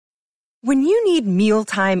When you need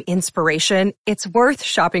mealtime inspiration, it's worth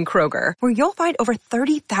shopping Kroger, where you'll find over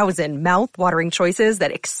 30,000 mouth-watering choices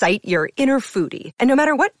that excite your inner foodie. And no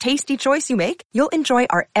matter what tasty choice you make, you'll enjoy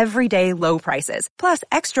our everyday low prices, plus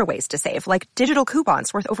extra ways to save, like digital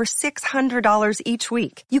coupons worth over $600 each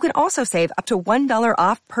week. You can also save up to $1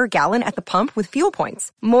 off per gallon at the pump with fuel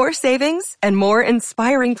points. More savings and more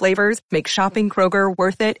inspiring flavors make shopping Kroger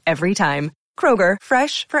worth it every time. Kroger,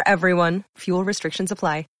 fresh for everyone. Fuel restrictions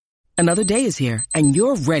apply. Another day is here, and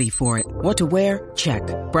you're ready for it. What to wear? Check.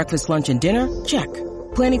 Breakfast, lunch, and dinner? Check.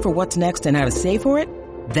 Planning for what's next and how to save for it?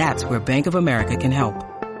 That's where Bank of America can help.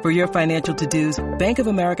 For your financial to-dos, Bank of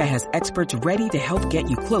America has experts ready to help get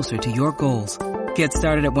you closer to your goals. Get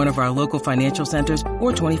started at one of our local financial centers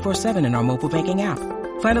or 24/7 in our mobile banking app.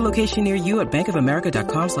 Find a location near you at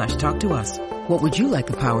bankofamerica.com/talktous. What would you like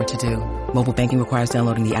the power to do? Mobile banking requires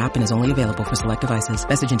downloading the app and is only available for select devices.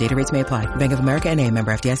 Message and data rates may apply. Bank of America N.A.,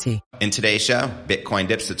 member FDIC. In today's show, Bitcoin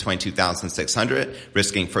dips to 22,600,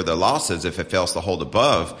 risking further losses if it fails to hold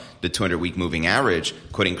above the 200-week moving average.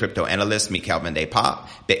 Quoting crypto analyst Michael van de Poppe,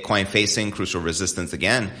 Bitcoin facing crucial resistance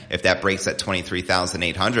again. If that breaks at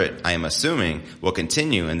 23,800, I am assuming will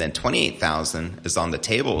continue, and then 28,000 is on the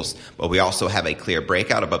tables. But we also have a clear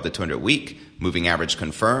breakout above the 200-week moving average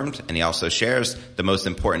confirmed, and he also shares the most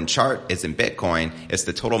important chart is in Bitcoin. It's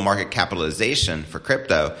the total market capitalization for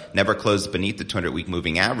crypto never closed beneath the 200-week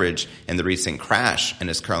moving average in the recent crash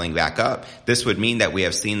and is curling back up. This would mean that we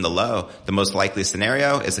have seen the low. The most likely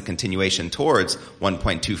scenario is a continuation towards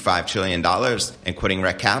 $1.25 trillion. And quoting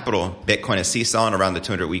Rec Capital, Bitcoin is seesawing around the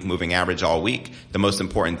 200-week moving average all week. The most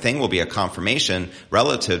important thing will be a confirmation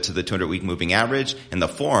relative to the 200-week moving average in the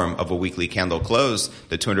form of a weekly candle close.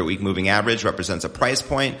 The 200-week moving average represents a price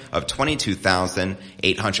point of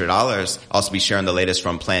 $22,800. Also be sharing the latest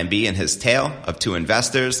from Plan B and his tale of two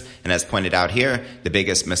investors. And as pointed out here, the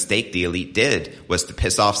biggest mistake the elite did was to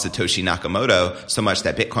piss off Satoshi Nakamoto so much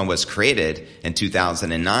that Bitcoin was created in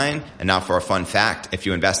 2009. And now for a fun fact, if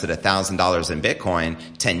you invested $1,000 in Bitcoin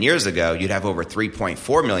 10 years ago, you'd have over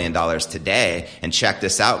 $3.4 million today. And check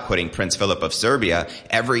this out, quoting Prince Philip of Serbia,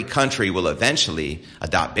 every country will eventually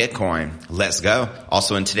adopt Bitcoin. Let's go.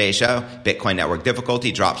 Also in today's show, Bitcoin network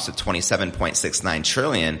difficulty drops to 27.69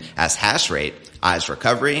 trillion as hash rate eyes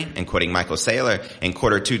recovery. And quoting Michael Saylor, in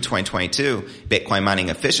Q2 2022, Bitcoin mining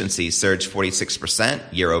efficiency surged 46%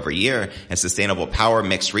 year over year, and sustainable power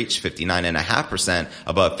mix reached 59.5%,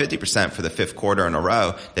 above 50% for the fifth quarter in a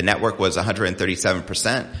row. The network was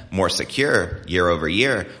 137% more secure year over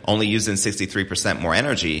year, only using 63% more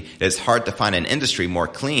energy. It is hard to find an industry more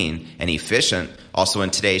clean and efficient. Also in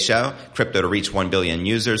today's show, crypto to reach 1 billion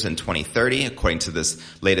users in 2030, according to this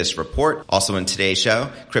latest report. Also in today's show,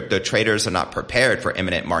 crypto traders are not prepared for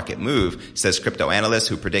imminent market move, says crypto analyst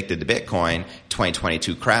who predicted the Bitcoin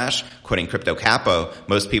 2022 crash. Quoting Crypto Capo,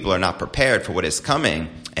 most people are not prepared for what is coming,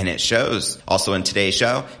 and it shows. Also in today's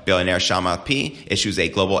show, billionaire Shama P issues a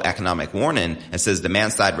global economic warning and says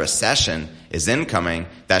demand-side recession is incoming.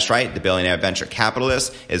 That's right, the billionaire venture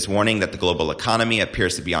capitalist is warning that the global economy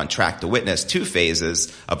appears to be on track to witness two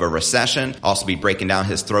phases of a recession. Also be breaking down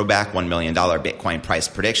his throwback $1 million Bitcoin price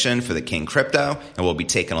prediction for the King Crypto, and we'll be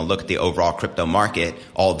taking a look at the overall crypto market.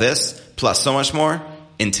 All this, plus so much more,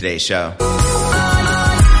 in today's show.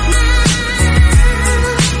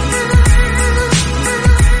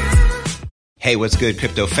 Hey, what's good,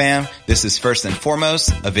 crypto fam? This is first and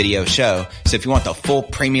foremost a video show. So if you want the full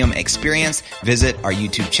premium experience, visit our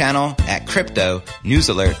YouTube channel at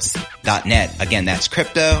cryptonewsalerts.net. Again, that's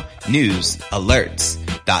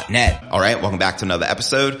cryptonewsalerts.net. All right, welcome back to another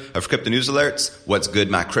episode of Crypto News Alerts. What's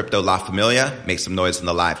good, my crypto La Familia? Make some noise in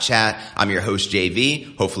the live chat. I'm your host,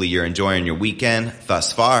 JV. Hopefully you're enjoying your weekend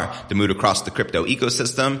thus far. The mood across the crypto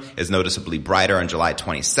ecosystem is noticeably brighter on July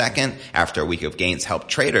 22nd after a week of gains helped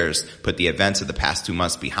traders put the events of the past 2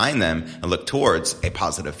 months behind them and look towards a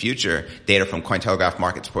positive future. Data from Cointelegraph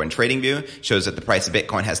Market Support and Trading View shows that the price of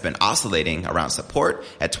Bitcoin has been oscillating around support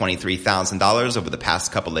at $23,000 over the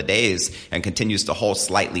past couple of days and continues to hold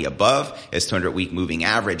slightly above its 200-week moving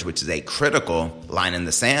average, which is a critical line in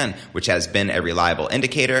the sand, which has been a reliable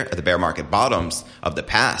indicator of the bear market bottoms of the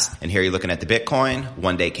past. And here you're looking at the Bitcoin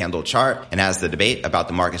one-day candle chart. And as the debate about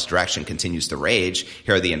the market's direction continues to rage,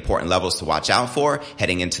 here are the important levels to watch out for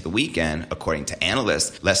heading into the weekend, according to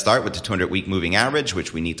analysts. Let's start with the 200-week moving average,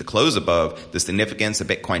 which we need to close above. The significance of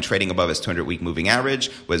Bitcoin trading above its 200-week moving average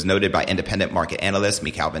was noted by independent market analyst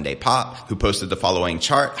Michael van de Poppe, who posted the following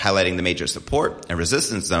chart highlighting the major support and resistance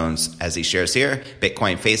resistance zones. As he shares here,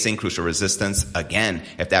 Bitcoin facing crucial resistance again.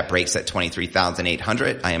 If that breaks at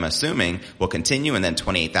 23,800, I am assuming will continue, and then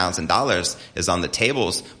 $28,000 is on the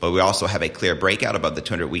tables. But we also have a clear breakout above the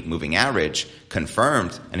 200-week moving average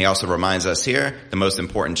confirmed. And he also reminds us here, the most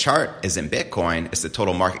important chart is in Bitcoin. It's the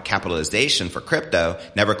total market capitalization for crypto.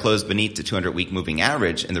 Never closed beneath the 200-week moving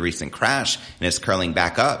average in the recent crash, and it's curling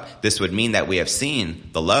back up. This would mean that we have seen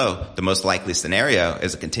the low. The most likely scenario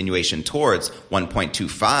is a continuation towards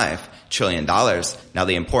 $1.25 trillion. Now,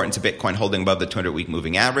 the importance of Bitcoin holding above the 200-week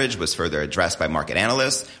moving average was further addressed by market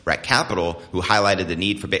analyst Rec Capital, who highlighted the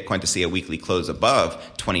need for Bitcoin to see a weekly close above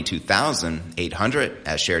 22,800.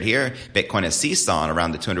 As shared here, Bitcoin has seesawed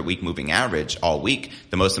around the 200-week moving average all week.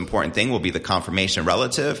 The most important thing will be the confirmation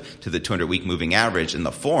relative to the 200-week moving average in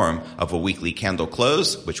the form of a weekly candle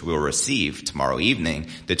close, which we will receive tomorrow evening.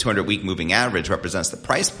 The 200-week moving average represents the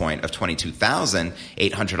price point of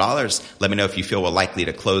 $22,800. Let me know if you feel we're likely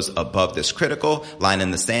to close above this critical line in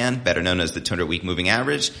the sand, better known as the 200-week moving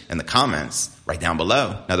average, in the comments right down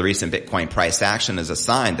below. Now, the recent Bitcoin price action is a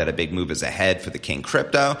sign that a big move is ahead for the king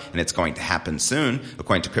crypto, and it's going to happen soon,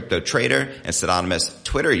 according to crypto trader and pseudonymous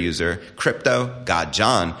Twitter user Crypto God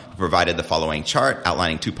John, who provided the following chart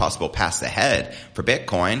outlining two possible paths ahead for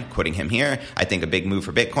Bitcoin. Quoting him here, I think a big move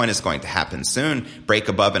for Bitcoin is going to happen soon. Break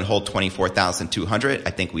above and hold 24,200.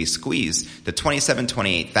 I think we squeeze the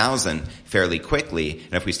 28,000 fairly quickly.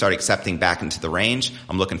 And if we start accepting back into the range,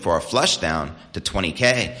 I'm looking for a flush down to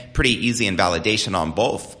 20K. Pretty easy and validation on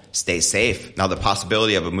both. Stay safe. Now, the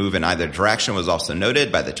possibility of a move in either direction was also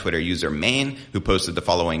noted by the Twitter user Main, who posted the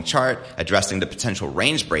following chart addressing the potential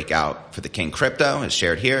range breakout for the king crypto, as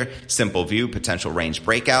shared here. Simple view, potential range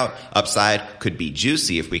breakout. Upside could be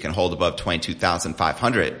juicy if we can hold above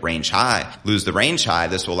 22,500 range high. Lose the range high,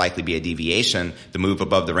 this will likely be a deviation. The move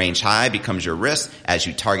above the range high becomes your risk as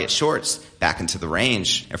you target shorts back into the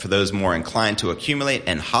range. And for those more inclined to accumulate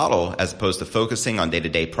and hodl as opposed to focusing on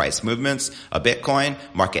day-to-day price movements of Bitcoin,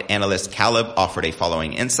 market analyst Caleb offered a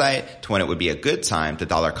following insight to when it would be a good time to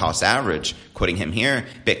dollar cost average. Quoting him here,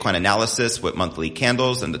 Bitcoin analysis with monthly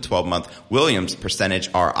candles and the 12-month Williams percentage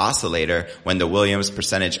R oscillator. When the Williams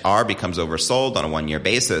percentage R becomes oversold on a one-year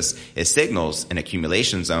basis, it signals an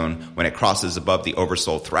accumulation zone. When it crosses above the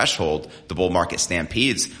oversold threshold, the bull market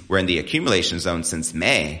stampedes. We're in the accumulation zone since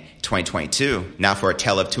May 2022. Now for a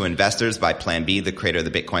tale of two investors by Plan B, the creator of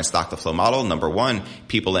the Bitcoin stock-to-flow model. Number one,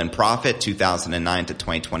 people in profit, 2009 to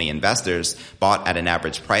 2020 investors bought at an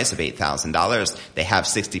average price of $8,000. They have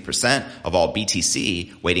 60% of all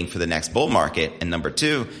BTC waiting for the next bull market. And number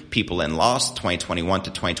two, people in loss, 2021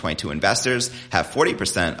 to 2022 investors have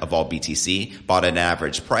 40% of all BTC bought at an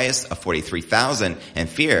average price of $43,000 and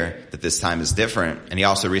fear that this time is different. And he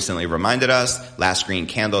also recently reminded us last green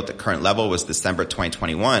candle at the current level was December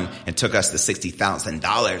 2021 and took us to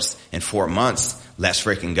 $60,000 in 4 months. Let's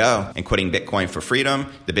freaking go. And quitting Bitcoin for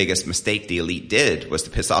freedom, the biggest mistake the elite did was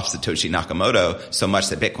to piss off Satoshi Nakamoto so much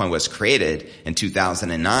that Bitcoin was created in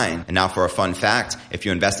 2009. And now for a fun fact, if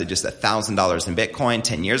you invested just $1,000 in Bitcoin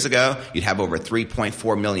 10 years ago, you'd have over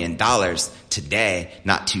 $3.4 million today.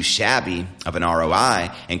 Not too shabby of an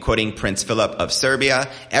ROI. And quoting Prince Philip of Serbia,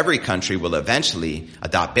 every country will eventually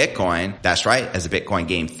adopt Bitcoin. That's right, as the Bitcoin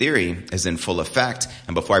game theory is in full effect.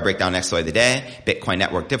 And before I break down next story of the day, Bitcoin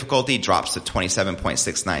network difficulty drops to 27.69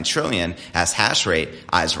 trillion as hash rate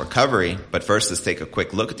eyes recovery. But first, let's take a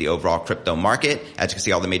quick look at the overall crypto market. As you can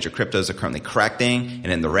see, all the major cryptos are currently correcting.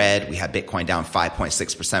 And in the red, we have Bitcoin down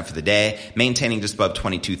 5.6% for the day, maintaining just above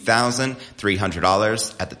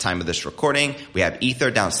 $22,300 at the time of this recording. We have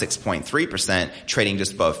Ether down 6.3%, trading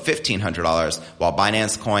just above $1,500, while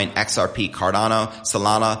Binance Coin, XRP, Cardano,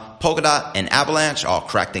 Solana, Polkadot, and Avalanche all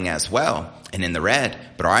correcting as well. And in the red.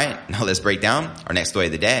 But all right, now let's break down our next story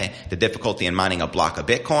of the day. The difficulty in mining a block of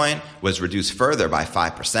Bitcoin was reduced further by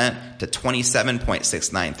 5% to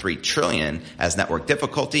 27.693 trillion as network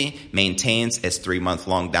difficulty maintains its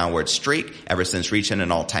 3-month-long downward streak ever since reaching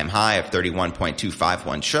an all-time high of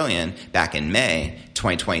 31.251 trillion back in May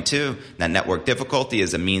 2022. Now, network difficulty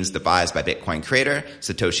is a means devised by Bitcoin creator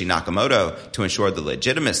Satoshi Nakamoto to ensure the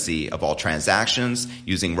legitimacy of all transactions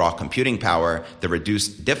using raw computing power. The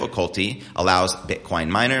reduced difficulty allows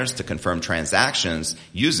Bitcoin miners to confirm transactions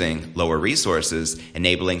using lower resources,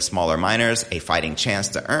 enabling smaller miners a fighting chance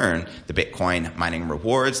to earn the Bitcoin mining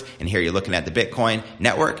rewards. And here you're looking at the Bitcoin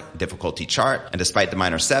network difficulty chart. And despite the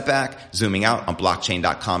minor setback, zooming out on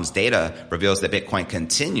blockchain.com's data reveals that Bitcoin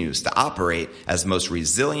continues to operate as the most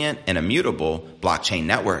resilient and immutable blockchain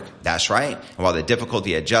network. That's right. And while the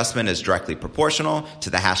difficulty adjustment is directly proportional to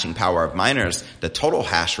the hashing power of miners, the total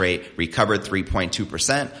hash rate recovered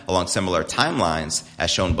 3.2% along similar timelines as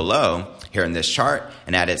shown below. here in this chart.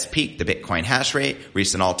 And at its peak, the Bitcoin hash rate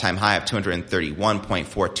reached an all-time high of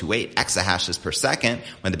 231.428 exahashes per second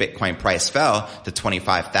when the Bitcoin price fell to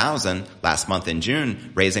 25,000 last month in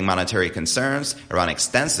June, raising monetary concerns around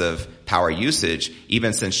extensive power usage.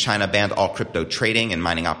 Even since China banned all crypto trading and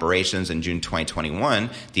mining operations in June 2021,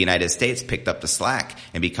 the United States picked up the slack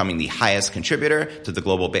and becoming the highest contributor to the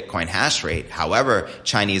global Bitcoin hash rate. However,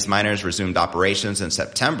 Chinese miners resumed operations in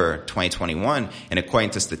September 2021, and according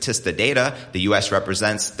to Statista data, the U.S.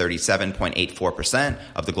 represents 37.84%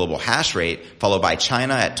 of the global hash rate, followed by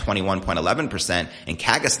China at 21.11% and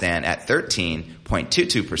Kazakhstan at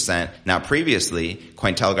 13.22%. Now previously,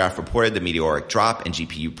 Cointelegraph reported the meteoric drop in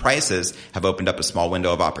GPU prices have opened up a small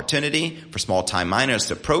window of opportunity for small-time miners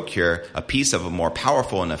to procure a piece of a more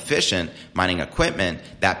powerful and efficient mining equipment.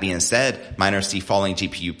 That being said, miners see falling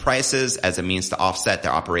GPU prices as a means to offset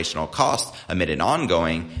their operational costs amid an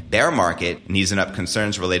ongoing bear market and easing up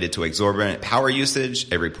concerns related to exorbitant power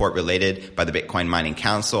usage. A report related by the Bitcoin Mining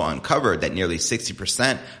Council uncovered that nearly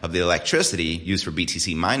 60% of the electricity used for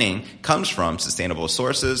BTC mining comes from sustainable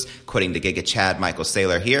sources. Quoting the GigaChad Michael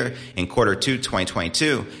Saylor here, in quarter 2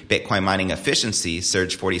 2022, Bitcoin mining efficiency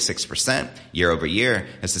surged 46% year over year,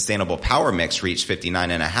 and sustainable power mix reached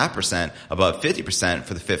 59.5%, above 50%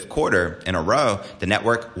 for the fifth quarter in a row. The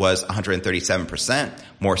network was 137%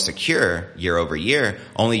 more secure year over year,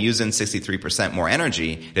 only using 63% more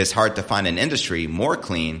energy. It is hard to find an industry more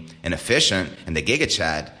clean and efficient, and the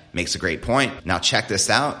GigaChad makes a great point. Now check this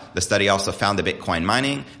out. The study also found that Bitcoin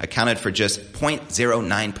mining accounted for just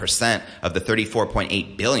 0.09% of the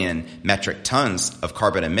 34.8 billion metric tons of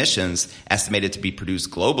carbon emissions estimated to be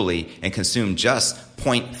produced globally, and consumed just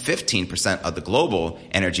 0.15% of the global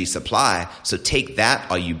energy supply. So take that,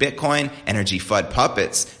 all you Bitcoin energy FUD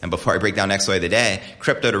puppets. And before I break down next way of the day,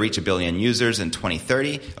 crypto to reach 1 billion users in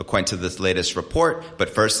 2030, according to this latest report. But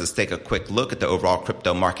first, let's take a quick look at the overall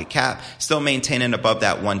crypto market cap, still maintaining above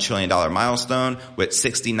that $1 trillion milestone with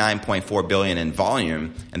 69.4 billion in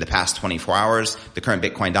volume in the past 24 hours. The current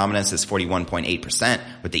Bitcoin dominance is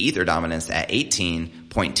 41.8%, with the Ether dominance at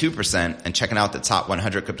 18.2%. And checking out the top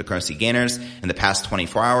 100 cryptocurrency gainers in the past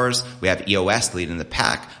 24 hours, we have EOS leading the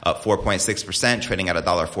pack, up 4.6%, trading at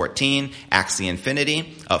 $1.14. Axie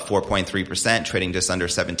Infinity up 4.3%, trading just under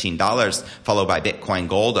 $17, followed by Bitcoin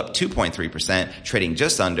Gold up 2.3%, trading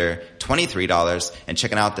just under $23. And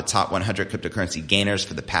checking out the top 100 cryptocurrency gainers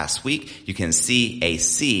for the past week, you can see a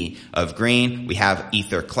sea of green. We have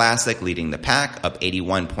Ether Classic leading the pack, up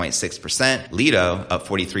 81.6%, Lido up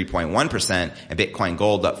 43.1%, and Bitcoin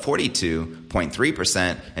Gold up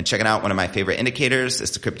 42.3%. And checking out one of my favorite indicators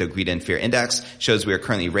is the Crypto Greed and Fear Index. Shows we are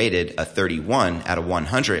currently rated a 31 out of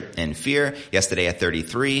 100 in fear. Yesterday a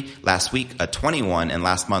 33, last week a 21, and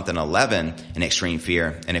last month an 11 in extreme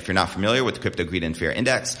fear. And if you're not familiar with the Crypto Greed and Fear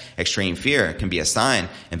Index, extreme fear can be a sign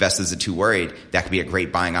investors are too worried. That could be a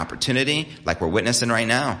great buying opportunity like we're witnessing right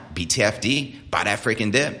now. BTFD, buy that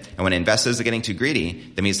freaking dip. And when investors are getting too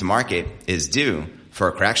greedy, that means the market is due for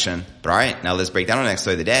a correction. But all right, now let's break down the next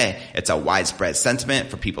story of the day. It's a widespread sentiment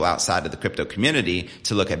for people outside of the crypto community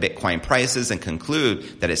to look at Bitcoin prices and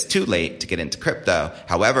conclude that it's too late to get into crypto.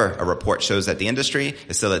 However, a report shows that the industry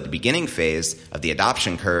is still at the beginning phase of the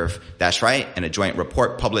adoption curve. That's right. In a joint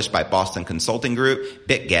report published by Boston Consulting Group,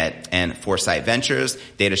 BitGet, and Foresight Ventures,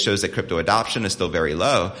 data shows that crypto adoption is still very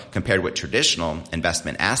low compared with traditional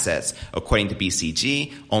investment assets. According to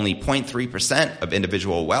BCG, only 0.3% of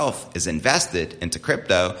individual wealth is invested into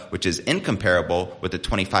crypto, which is incomparable with the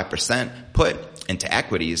 25% put into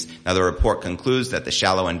equities. Now, the report concludes that the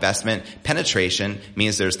shallow investment penetration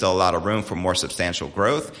means there's still a lot of room for more substantial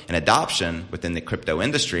growth and adoption within the crypto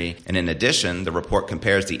industry. And in addition, the report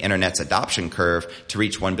compares the internet's adoption curve to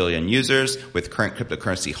reach 1 billion users with current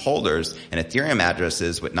cryptocurrency holders and Ethereum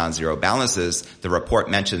addresses with non-zero balances. The report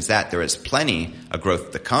mentions that there is plenty of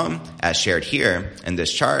growth to come, as shared here in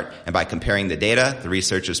this chart. And by comparing the data, the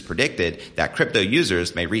researchers predicted that crypto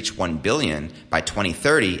users may reach 1 billion by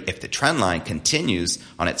 2030 if the trend line continues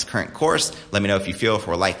on its current course. Let me know if you feel if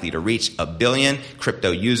we're likely to reach 1 billion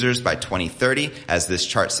crypto users by 2030, as this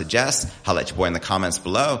chart suggests. I'll let you boy in the comments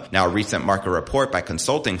below. Now, a recent market report by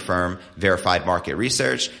consulting firm Verified Market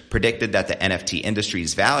Research predicted that the NFT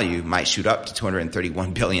industry's value might shoot up to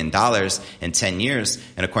 $231 billion in 10 years.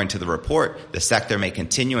 And according to the report, the sector may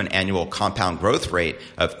continue an annual compound growth rate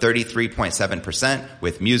of 33.7%,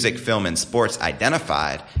 with music, film, and sports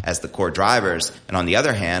identified as the core drivers. And on the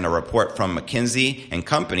other hand, a report from McKinsey McKinsey and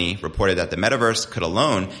Company reported that the metaverse could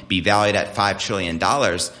alone be valued at $5 trillion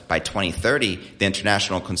by 2030. The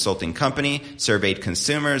international consulting company surveyed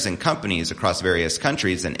consumers and companies across various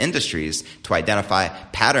countries and industries to identify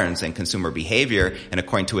patterns in consumer behavior, and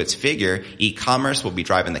according to its figure, e-commerce will be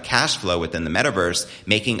driving the cash flow within the metaverse,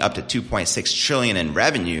 making up to $2.6 trillion in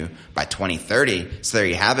revenue by 2030. So there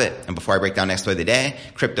you have it. And before I break down next story of the day,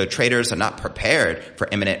 crypto traders are not prepared for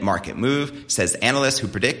imminent market move, says analyst who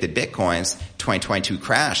predicted Bitcoin's 2022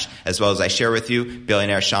 crash. As well as I share with you,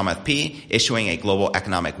 billionaire Chamath P. issuing a global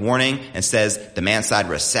economic warning and says demand-side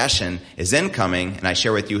recession is incoming. And I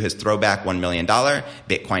share with you his throwback $1 million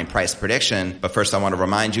Bitcoin price prediction. But first, I want to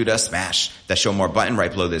remind you to smash that show more button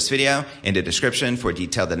right below this video in the description for a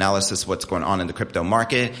detailed analysis of what's going on in the crypto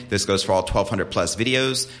market. This goes for all 1,200 plus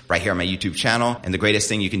videos right here on my YouTube channel. And the greatest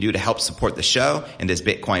thing you can do to help support the show and this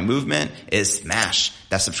Bitcoin movement is smash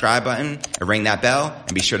that subscribe button and ring that bell,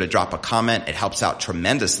 and be sure to drop a comment. It helps out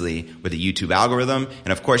tremendously with the YouTube algorithm.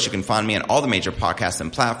 And of course, you can find me on all the major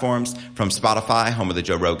podcasting platforms, from Spotify, home of the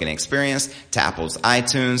Joe Rogan Experience, to Apple's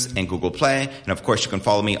iTunes and Google Play. And of course, you can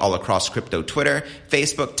follow me all across crypto Twitter,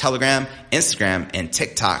 Facebook, Telegram, Instagram, and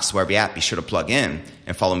TikTok. So wherever you're at, be sure to plug in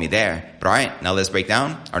and follow me there. But all right, now let's break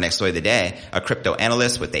down our next story of the day. A crypto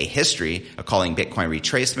analyst with a history of calling Bitcoin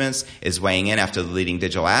retracements is weighing in after the leading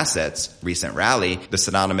digital assets recent rally. The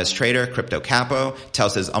synonymous trader, Crypto Capo,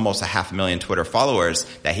 tells his almost 500,000 Twitter followers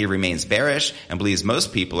that he remains bearish and believes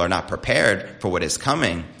most people are not prepared for what is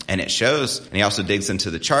coming. And it shows. And he also digs into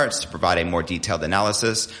the charts to provide a more detailed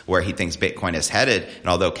analysis where he thinks Bitcoin is headed. And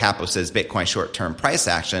although Capo says Bitcoin short-term price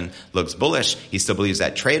action looks bullish, he still believes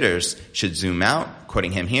that traders should zoom out.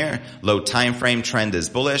 Quoting him here, low time frame trend is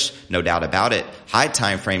bullish, no doubt about it. High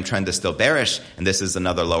time frame trend is still bearish, and this is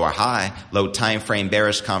another lower high. Low time frame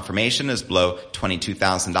bearish confirmation is below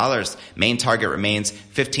 $22,000. Main target remains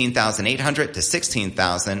 $15,800 to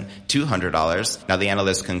 $16,200. Now the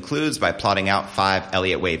analyst concludes by plotting out 5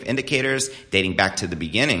 Elliott wave indicators dating back to the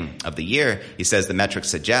beginning of the year. He says the metrics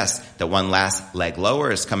suggest that one last leg lower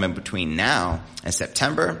is coming between now and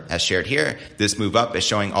September. As shared here, this move up is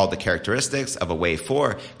showing all the characteristics of a wave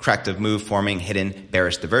 4, corrective move forming hidden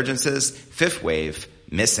bearish divergences, 5th wave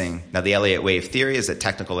missing. Now, the Elliott wave theory is a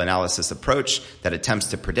technical analysis approach that attempts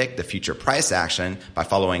to predict the future price action by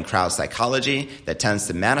following crowd psychology that tends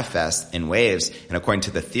to manifest in waves. And according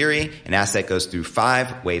to the theory, an asset goes through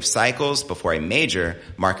 5 wave cycles before a major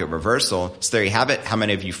market reversal. So there you have it. How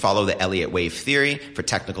many of you follow the Elliott wave theory for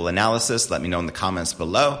technical analysis? Let me know in the comments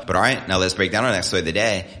below. But all right, now let's break down our next story of the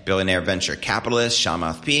day. Billionaire venture capitalist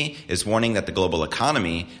Chamath P. is warning that the global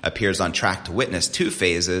economy appears on track to witness 2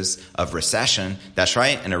 phases of recession. That's right.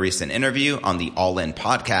 In a recent interview on the All In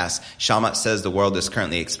podcast, Chamath says the world is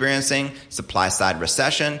currently experiencing supply-side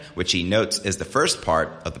recession, which he notes is the first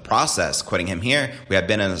part of the process. Quoting him here, we have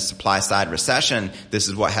been in a supply-side recession. This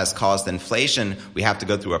is what has caused inflation. We have to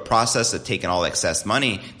go through a process of taking all excess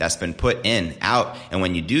money that's been put in, out. And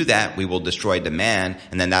when you do that, we will destroy demand,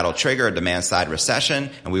 and then that'll trigger a demand-side recession,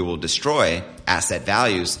 and we will destroy asset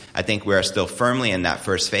values. I think we are still firmly in that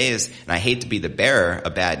first phase, and I hate to be the bearer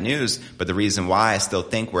of bad news, but the reason why I still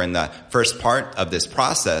think we're in the first part of this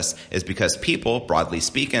process is because people, broadly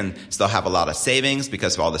speaking, still have a lot of savings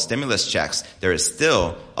because of all the stimulus checks. There is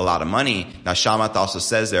still a lot of money. Now, Chamath also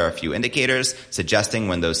says there are a few indicators suggesting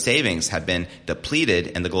when those savings have been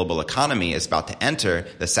depleted and the global economy is about to enter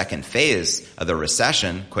the second phase of the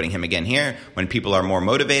recession. Quoting him again here, when people are more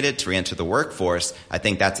motivated to re-enter the workforce, I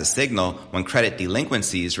think that's a signal. When credit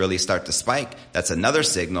delinquencies really start to spike, that's another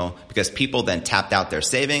signal, because people then tapped out their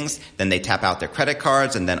savings, then they tap out their credit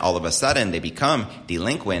cards, and then all of a sudden they become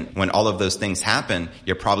delinquent. When all of those things happen,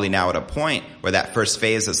 you're probably now at a point where that first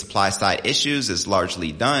phase of supply side issues is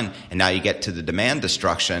largely done, and now you get to the demand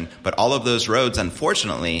destruction. But all of those roads,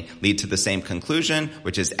 unfortunately, lead to the same conclusion,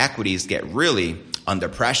 which is equities get really under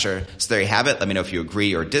pressure. So there you have it. Let me know if you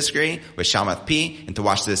agree or disagree with Chamath P. And to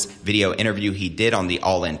watch this video interview he did on the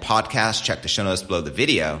All In podcast, check the show notes below the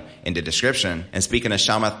video in the description. And speaking of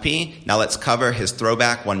Chamath P., now let's cover his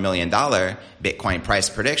throwback $1 million Bitcoin price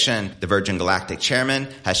prediction. The Virgin Galactic chairman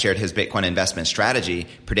has shared his Bitcoin investment strategy,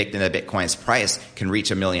 predicting that Bitcoin's price can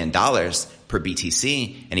reach $1 million per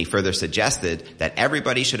BTC, and he further suggested that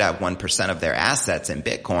everybody should have 1% of their assets in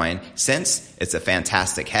Bitcoin since it's a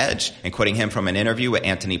fantastic hedge. And quoting him from an interview with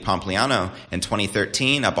Anthony Pompliano, in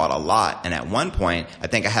 2013, I bought a lot, and at one point, I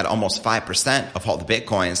think I had almost 5% of all the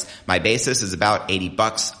Bitcoins. My basis is about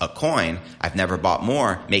 $80 a coin. I've never bought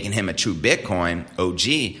more, making him a true Bitcoin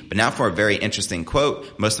OG. But now for a very interesting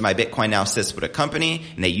quote. Most of my Bitcoin now sits with a company,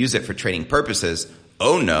 and they use it for trading purposes.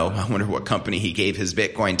 Oh no, I wonder what company he gave his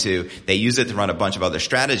Bitcoin to. They use it to run a bunch of other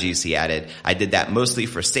strategies, he added. I did that mostly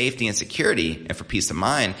for safety and security and for peace of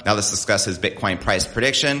mind. Now let's discuss his Bitcoin price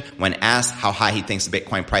prediction. When asked how high he thinks the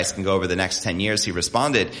Bitcoin price can go over the next 10 years, he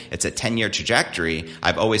responded, it's a 10-year trajectory.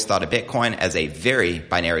 I've always thought of Bitcoin as a very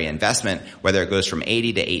binary investment, whether it goes from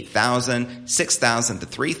 80 to 8,000, 6,000 to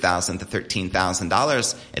 3,000 to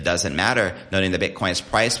 $13,000. It doesn't matter, noting that Bitcoin's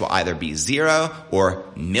price will either be zero or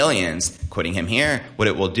millions. Quoting him here, what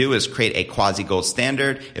it will do is create a quasi-gold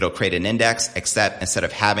standard. It'll create an index, except instead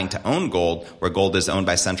of having to own gold, where gold is owned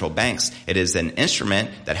by central banks, it is an instrument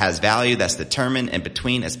that has value that's determined in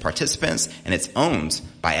between its participants, and it's owned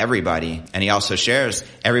by everybody. And he also shares,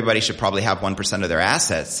 everybody should probably have 1% of their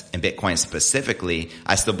assets in Bitcoin specifically.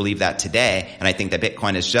 I still believe that today, and I think that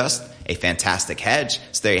Bitcoin is just a fantastic hedge.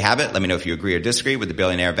 So there you have it. Let me know if you agree or disagree with the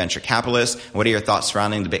billionaire venture capitalist. What are your thoughts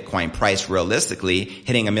surrounding the Bitcoin price realistically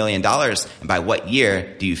hitting $1 million? And by what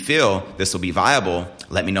year do you feel this will be viable?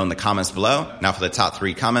 Let me know in the comments below. Now for the top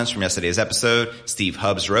 3 comments from yesterday's episode. Steve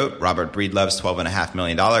Hubbs wrote, Robert Breedlove's $12.5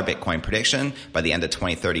 million Bitcoin prediction by the end of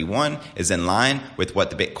 2031 is in line with what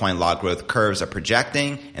the Bitcoin log growth curves are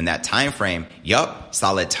projecting in that time frame. Yup,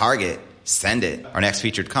 solid target. Send it. Our next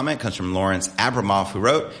featured comment comes from Lawrence Abramoff, who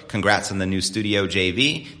wrote, congrats on the new Studio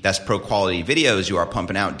JV. That's pro quality videos you are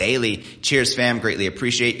pumping out daily. Cheers, fam. Greatly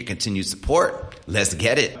appreciate your continued support. Let's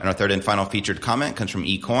get it. And our third and final featured comment comes from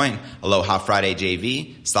eCoin. Aloha Friday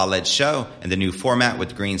JV. Solid show. And the new format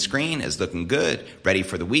with green screen is looking good. Ready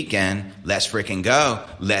for the weekend. Let's freaking go.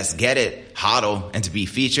 Let's get it. Hodl. And to be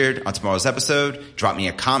featured on tomorrow's episode, drop me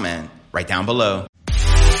a comment right down below.